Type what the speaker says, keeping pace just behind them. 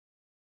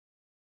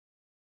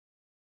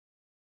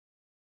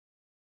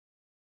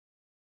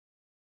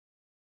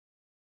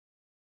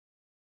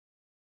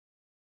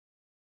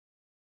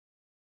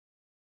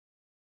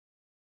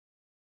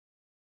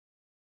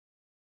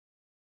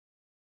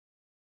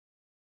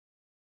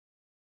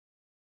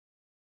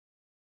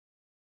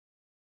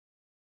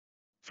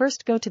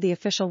First, go to the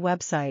official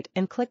website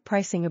and click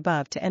Pricing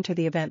above to enter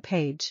the event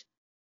page.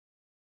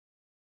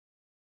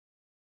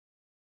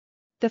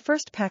 The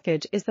first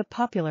package is the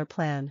popular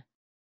plan.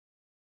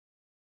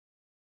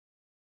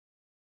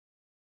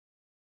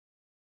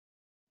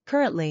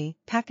 Currently,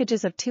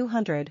 packages of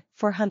 200,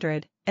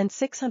 400, and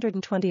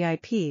 620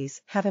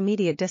 IPs have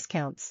immediate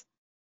discounts.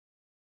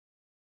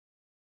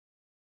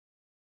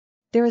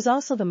 There is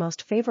also the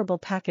most favorable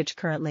package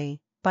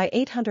currently, buy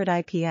 800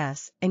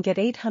 IPS and get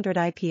 800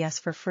 IPS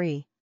for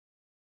free.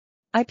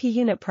 IP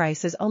unit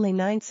price is only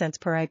 9 cents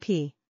per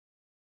IP.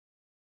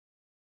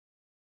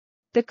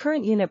 The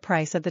current unit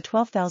price of the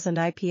 12,000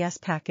 IPS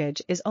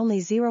package is only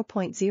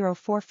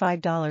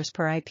 $0.045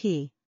 per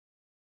IP.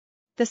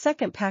 The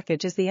second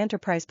package is the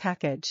Enterprise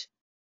package.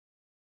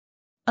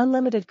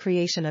 Unlimited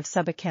creation of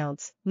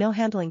sub-accounts, no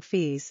handling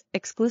fees,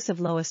 exclusive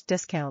lowest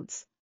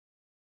discounts.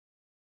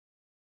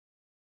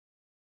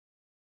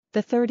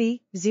 The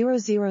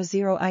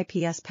 30,000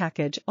 IPS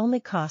package only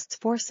costs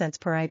 4 cents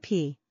per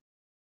IP.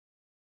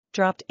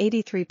 Dropped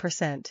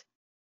 83%.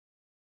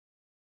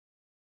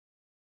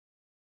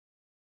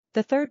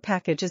 The third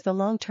package is the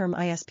long-term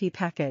ISP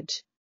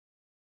package.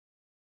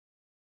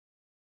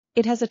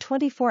 It has a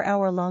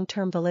 24-hour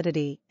long-term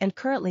validity and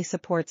currently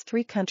supports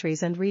 3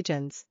 countries and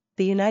regions: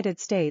 the United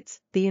States,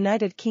 the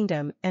United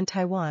Kingdom, and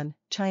Taiwan,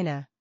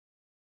 China.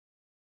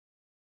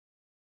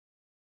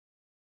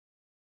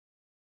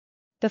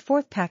 The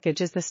fourth package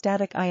is the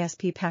static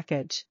ISP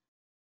package.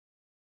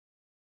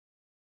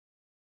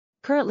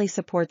 Currently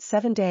supports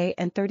 7-day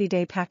and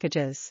 30-day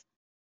packages.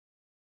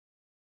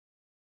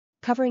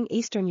 Covering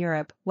Eastern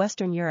Europe,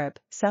 Western Europe,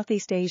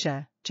 Southeast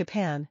Asia,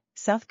 Japan,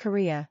 South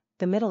Korea,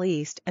 the Middle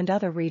East and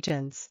other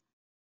regions.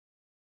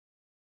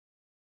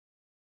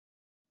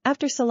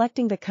 After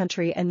selecting the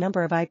country and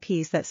number of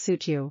IPs that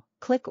suit you,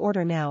 click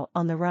Order Now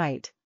on the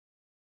right.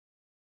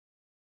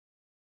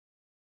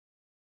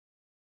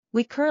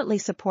 We currently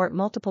support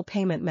multiple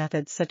payment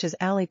methods such as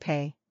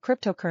Alipay,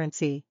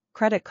 cryptocurrency,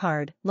 credit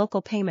card,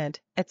 local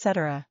payment,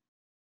 etc.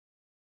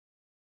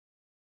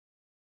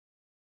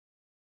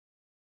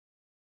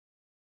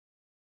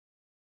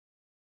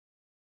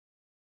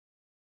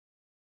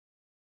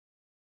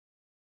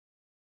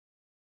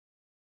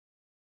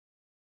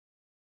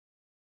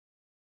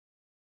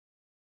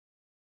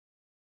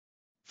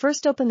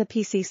 First, open the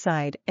PC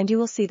side and you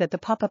will see that the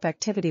pop-up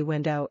activity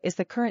window is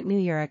the current New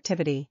Year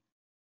activity.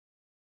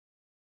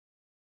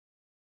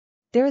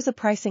 There is a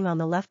pricing on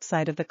the left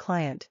side of the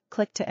client.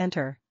 Click to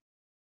enter.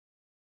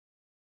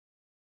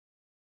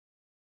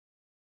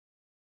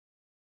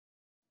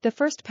 The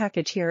first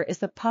package here is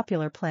the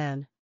popular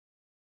plan.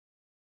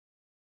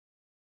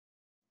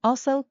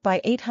 Also, buy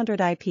 800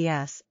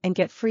 IPS and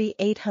get free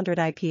 800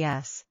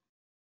 IPS.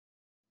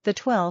 The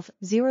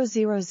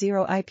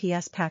 12,000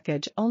 IPS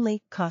package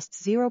only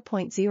costs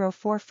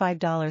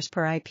 $0.045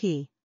 per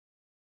IP.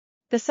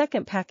 The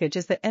second package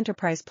is the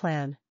Enterprise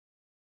plan.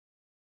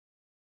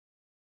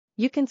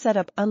 You can set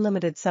up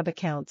unlimited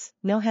sub-accounts,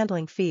 no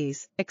handling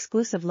fees,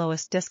 exclusive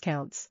lowest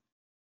discounts.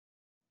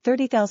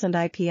 30,000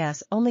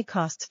 IPS only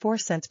costs 4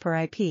 cents per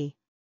IP.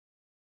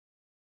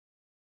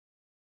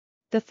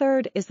 The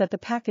third is that the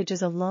package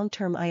is a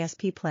long-term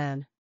ISP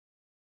plan.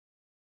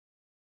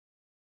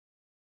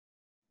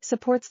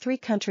 Supports 3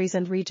 countries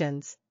and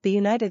regions: the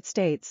United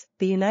States,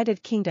 the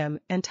United Kingdom,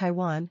 and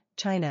Taiwan,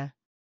 China.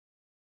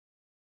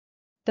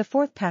 The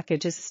fourth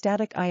package is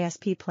static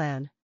ISP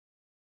plan.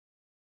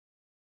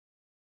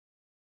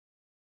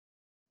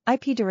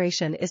 IP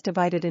duration is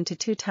divided into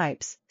 2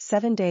 types,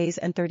 7 days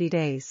and 30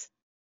 days.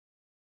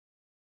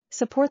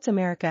 Supports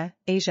America,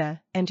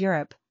 Asia, and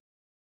Europe.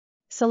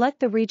 Select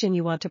the region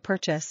you want to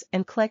purchase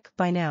and click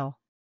Buy Now.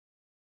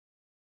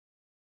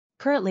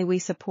 Currently we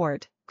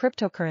support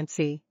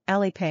cryptocurrency,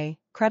 Alipay,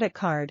 credit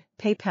card,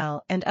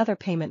 PayPal and other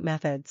payment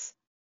methods.